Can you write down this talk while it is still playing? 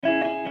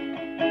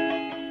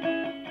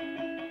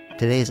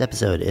Today's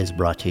episode is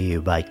brought to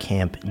you by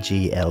Camp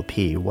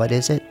GLP. What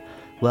is it?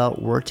 Well,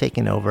 we're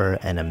taking over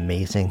an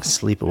amazing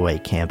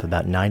sleepaway camp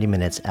about 90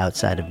 minutes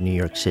outside of New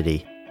York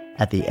City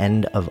at the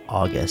end of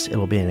August. It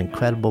will be an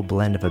incredible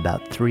blend of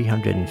about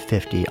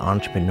 350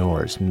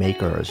 entrepreneurs,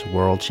 makers,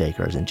 world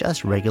shakers, and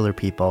just regular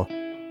people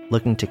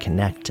looking to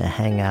connect, to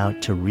hang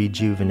out, to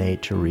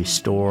rejuvenate, to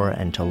restore,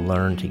 and to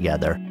learn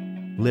together,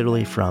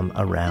 literally from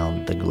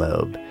around the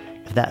globe.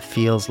 If that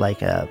feels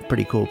like a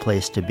pretty cool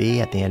place to be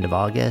at the end of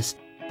August,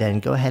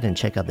 then go ahead and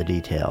check out the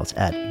details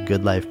at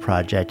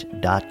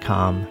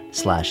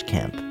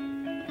goodlifeproject.com/camp.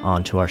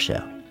 On to our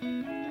show.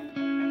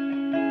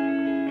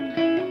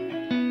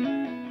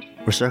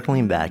 We're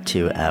circling back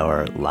to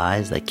our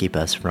Lies That Keep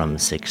Us From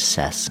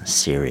Success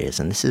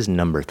series, and this is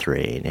number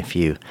 3. And if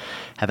you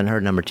haven't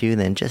heard number 2,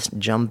 then just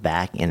jump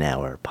back in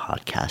our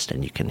podcast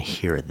and you can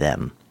hear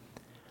them.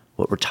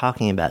 What we're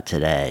talking about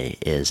today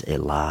is a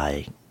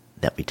lie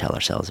that we tell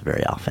ourselves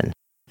very often,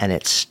 and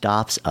it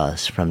stops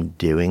us from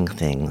doing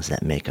things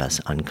that make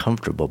us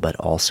uncomfortable, but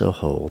also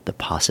hold the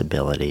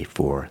possibility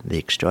for the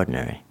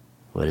extraordinary.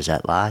 What is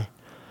that lie?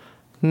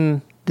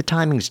 The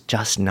timing's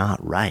just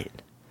not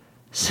right.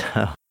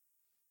 So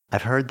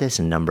I've heard this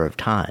a number of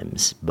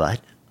times, but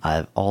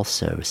I've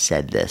also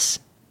said this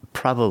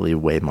probably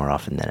way more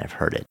often than I've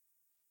heard it.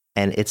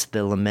 And it's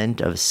the lament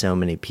of so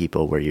many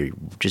people where you're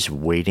just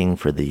waiting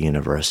for the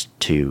universe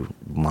to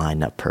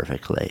line up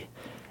perfectly.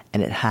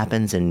 And it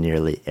happens in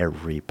nearly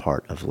every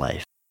part of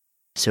life.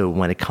 So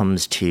when it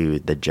comes to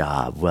the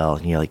job, well,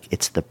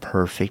 it's the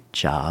perfect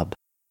job,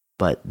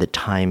 but the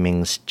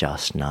timing's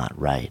just not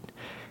right.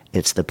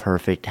 It's the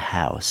perfect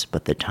house,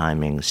 but the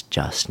timing's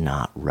just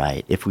not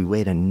right. If we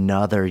wait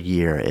another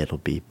year, it'll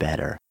be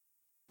better.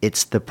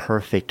 It's the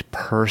perfect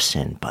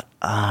person, but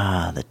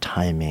the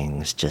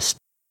timing's just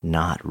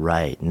not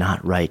right.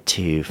 Not right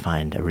to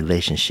find a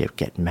relationship,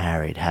 get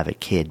married, have a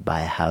kid,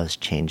 buy a house,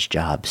 change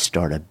jobs,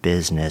 start a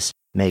business,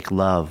 make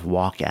love,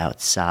 walk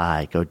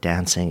outside, go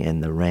dancing in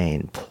the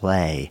rain,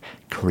 play,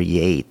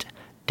 create,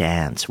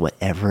 dance,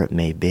 whatever it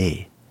may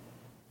be.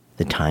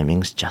 The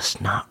timing's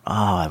just not,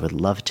 I would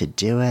love to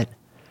do it.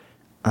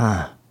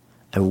 I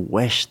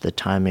wish the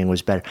timing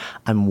was better.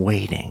 I'm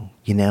waiting,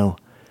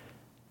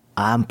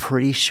 I'm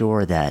pretty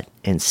sure that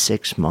in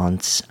 6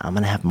 months, I'm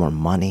going to have more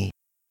money.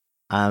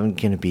 I'm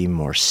going to be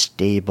more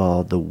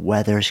stable. The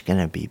weather's going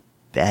to be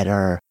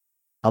better.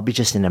 I'll be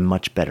just in a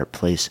much better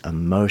place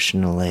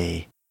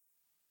emotionally.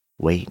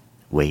 Wait.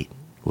 The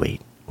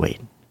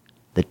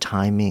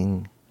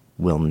timing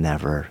will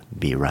never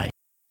be right.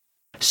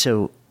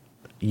 So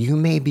you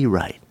may be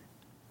right.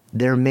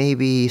 There may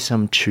be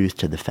some truth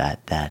to the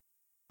fact that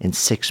in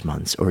 6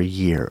 months or a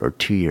year or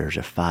 2 years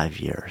or 5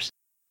 years,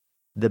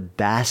 the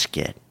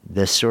basket,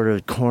 the sort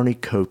of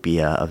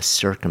cornucopia of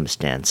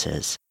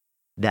circumstances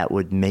that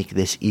would make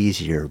this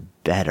easier,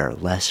 better,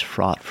 less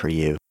fraught for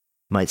you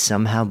might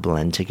somehow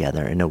blend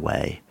together in a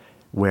way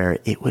where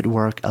it would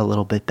work a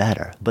little bit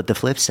better. But the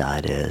flip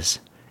side is,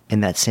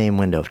 in that same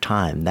window of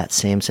time, that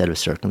same set of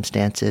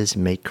circumstances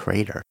may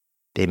crater.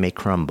 They may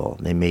crumble.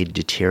 They may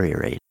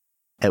deteriorate.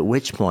 At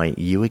which point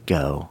you would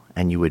go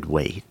and you would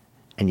wait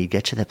and you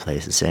get to that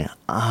place and say,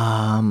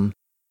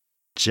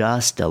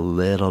 just a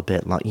little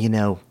bit long.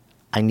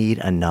 I need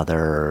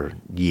another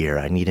year.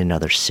 I need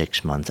another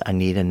 6 months. I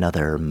need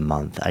another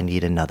month. I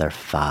need another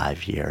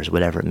 5 years,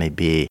 whatever it may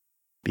be,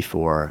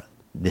 before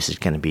this is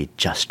going to be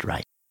just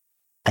right.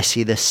 I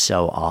see this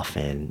so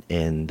often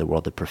in the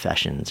world of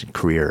professions,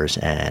 careers,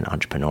 and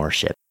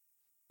entrepreneurship.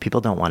 People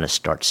don't want to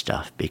start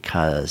stuff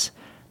because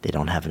they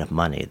don't have enough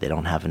money, they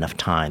don't have enough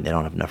time, they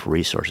don't have enough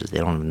resources, they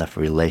don't have enough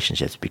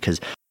relationships,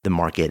 because the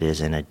market is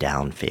in a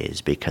down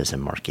phase, because the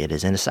market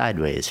is in a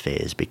sideways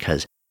phase,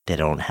 because they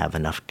don't have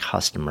enough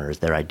customers,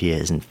 their idea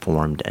isn't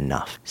formed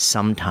enough.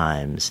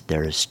 Sometimes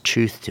there's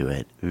truth to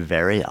it.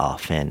 Very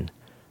often,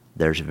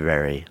 there's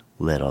very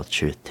little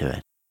truth to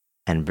it.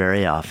 And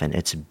very often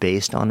it's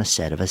based on a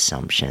set of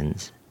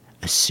assumptions,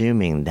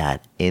 assuming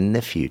that in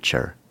the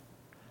future,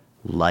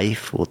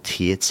 life will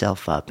tee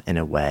itself up in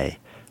a way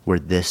where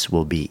this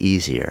will be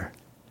easier.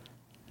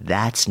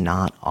 That's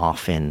not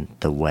often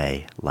the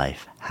way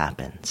life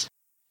happens.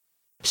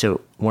 So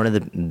one of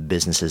the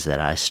businesses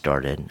that I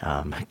started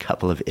a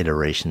couple of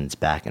iterations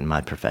back in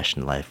my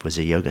professional life was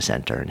a yoga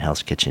center in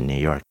Hell's Kitchen, New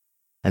York.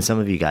 And some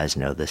of you guys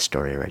know this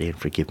story already, and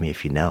forgive me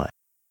if you know it.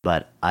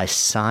 But I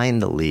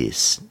signed the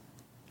lease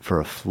for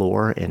a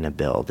floor in a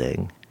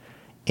building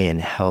in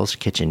Hell's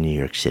Kitchen, New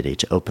York City,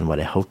 to open what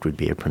I hoped would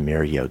be a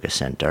premier yoga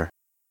center.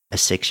 A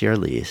 6-year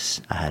lease.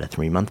 I had a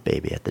 3-month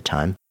baby at the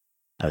time.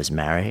 I was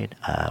married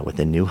with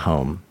a new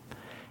home.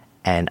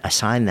 And I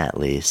signed that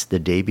lease the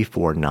day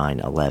before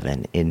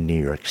 9/11 in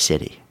New York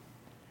City.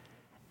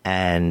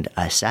 And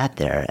I sat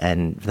there,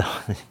 and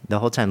the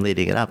whole time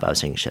leading it up, I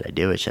was thinking, should I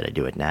do it? Should I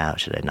do it now?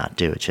 Should I not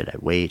do it? Should I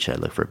wait? Should I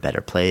look for a better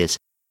place?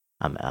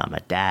 I'm a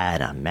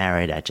dad. I'm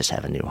married. I just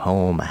have a new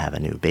home. I have a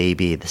new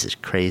baby. This is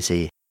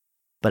crazy.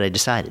 But I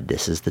decided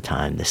this is the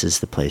time. This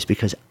is the place,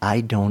 because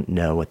I don't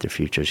know what the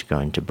future is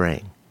going to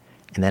bring.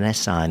 And then I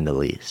signed the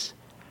lease.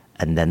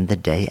 And then the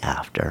day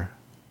after,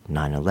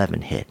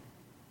 9/11 hit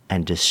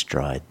and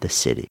destroyed the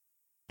city.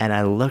 And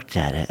I looked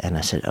at it and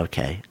I said,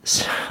 okay,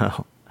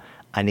 so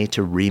I need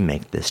to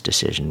remake this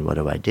decision. What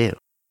do I do?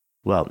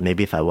 Well,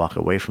 maybe if I walk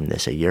away from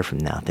this a year from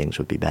now, things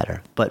would be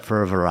better. But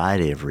for a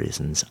variety of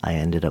reasons, I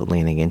ended up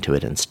leaning into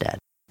it instead.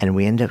 And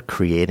we ended up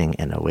creating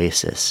an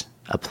oasis,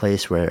 a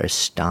place where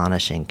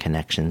astonishing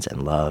connections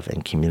and love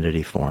and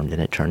community formed,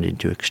 and it turned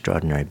into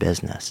extraordinary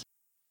business.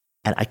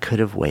 And I could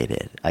have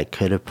waited. I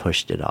could have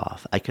pushed it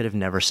off. I could have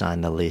never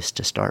signed the lease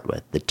to start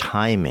with. The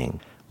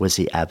timing was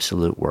the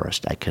absolute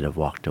worst. I could have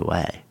walked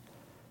away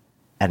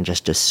and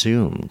just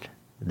assumed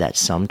that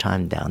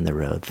sometime down the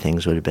road,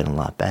 things would have been a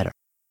lot better.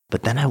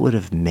 But then I would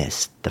have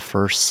missed the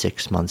first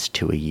 6 months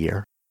to a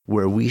year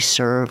where we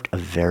served a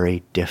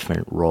very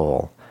different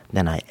role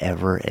than I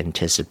ever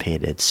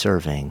anticipated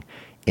serving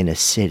in a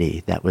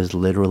city that was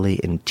literally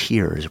in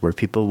tears, where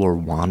people were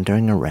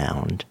wandering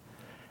around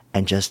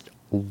and just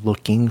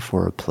looking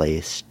for a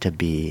place to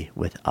be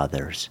with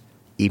others,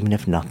 even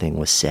if nothing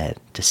was said,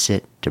 to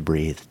sit, to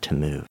breathe, to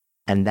move.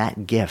 And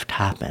that gift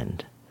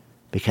happened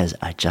because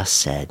I just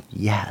said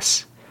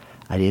yes.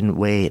 I didn't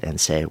wait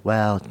and say,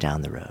 well,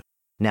 down the road.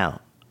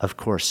 Now, of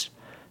course,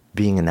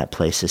 being in that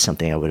place is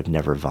something I would have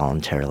never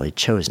voluntarily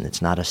chosen.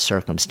 It's not a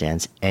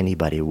circumstance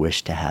anybody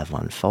wished to have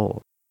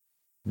unfold.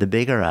 The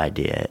bigger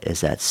idea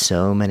is that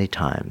so many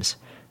times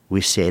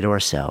we say to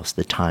ourselves,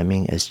 the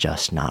timing is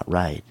just not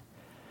right.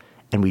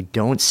 And we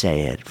don't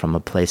say it from a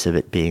place of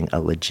it being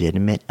a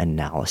legitimate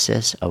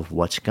analysis of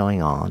what's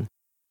going on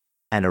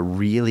and a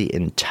really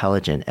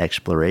intelligent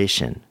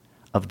exploration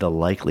of the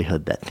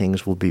likelihood that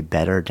things will be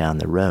better down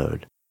the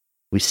road.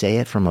 We say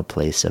it from a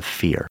place of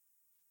fear.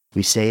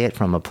 We say it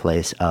from a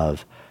place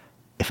of,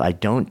 if I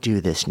don't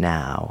do this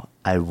now,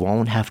 I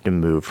won't have to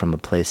move from a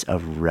place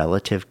of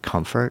relative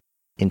comfort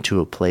into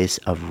a place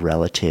of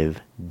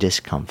relative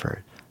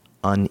discomfort,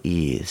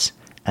 unease,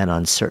 and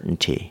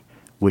uncertainty,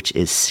 which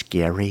is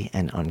scary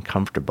and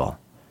uncomfortable.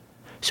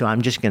 So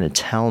I'm just going to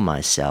tell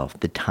myself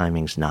the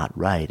timing's not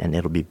right and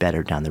it'll be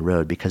better down the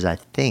road, because I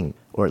think,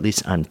 or at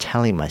least I'm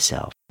telling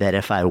myself, that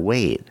if I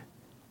wait,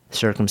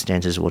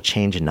 circumstances will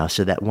change enough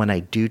so that when I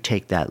do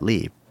take that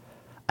leap,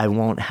 I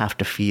won't have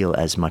to feel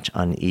as much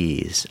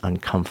unease,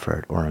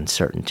 uncomfort, or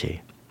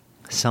uncertainty.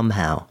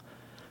 Somehow,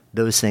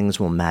 those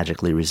things will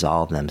magically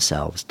resolve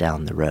themselves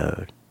down the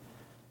road.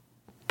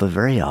 But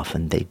very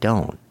often they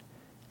don't.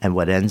 And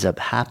what ends up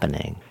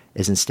happening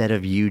is, instead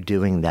of you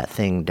doing that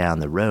thing down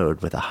the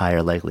road with a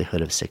higher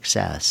likelihood of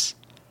success,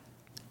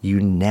 you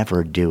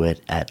never do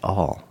it at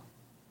all.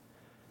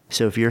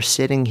 So if you're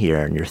sitting here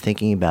and you're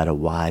thinking about a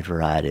wide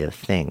variety of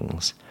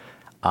things,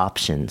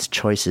 options,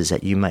 choices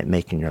that you might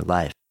make in your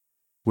life,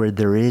 where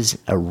there is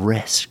a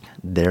risk,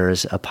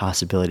 there's a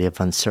possibility of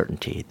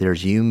uncertainty,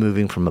 there's you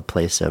moving from a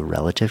place of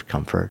relative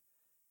comfort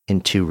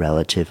into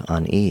relative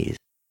unease.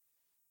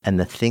 And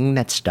the thing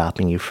that's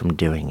stopping you from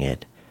doing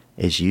it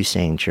is you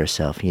saying to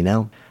yourself, you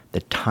know,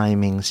 the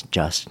timing's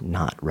just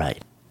not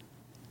right.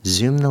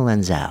 Zoom the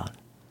lens out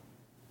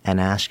and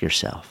ask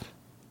yourself,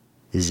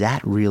 is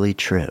that really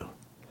true?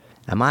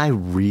 Am I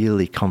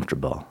really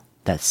comfortable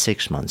that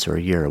 6 months or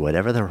a year or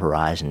whatever the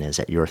horizon is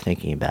that you're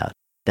thinking about,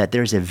 that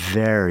there's a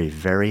very,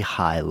 very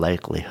high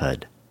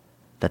likelihood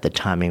that the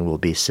timing will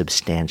be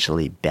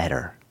substantially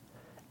better,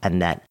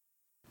 and that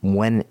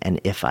when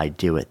and if I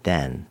do it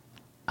then,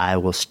 I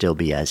will still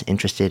be as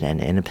interested and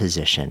in a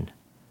position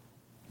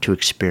to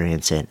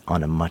experience it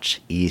on a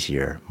much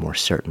easier, more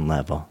certain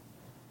level.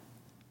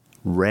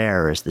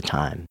 Rare is the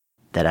time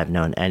that I've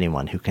known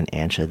anyone who can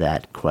answer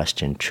that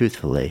question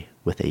truthfully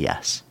with a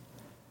yes.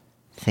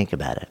 Think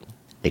about it.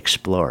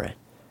 Explore it.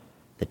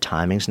 The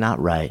timing's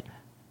not right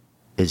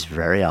is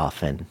very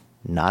often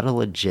not a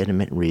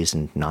legitimate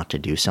reason not to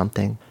do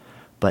something,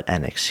 but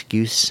an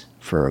excuse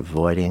for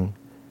avoiding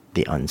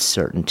the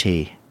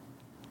uncertainty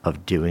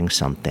of doing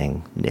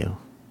something new.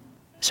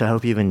 So I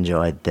hope you've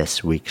enjoyed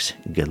this week's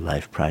Good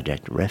Life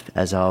Project Riff.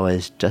 As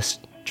always,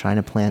 just trying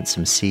to plant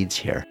some seeds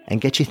here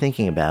and get you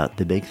thinking about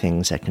the big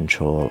things that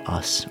control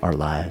us, our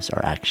lives,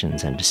 our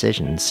actions, and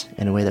decisions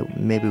in a way that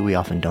maybe we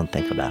often don't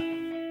think about.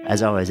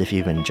 As always, if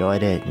you've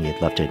enjoyed it and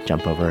you'd love to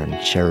jump over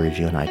and share a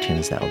review on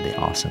iTunes, that would be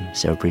awesome.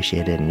 So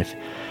appreciate it. And if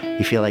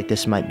you feel like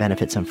this might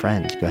benefit some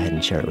friends, go ahead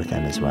and share it with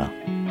them as well.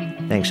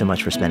 Thanks so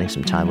much for spending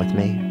some time with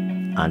me.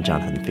 I'm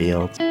Jonathan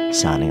Fields,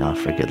 signing off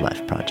for Good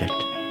Life Project.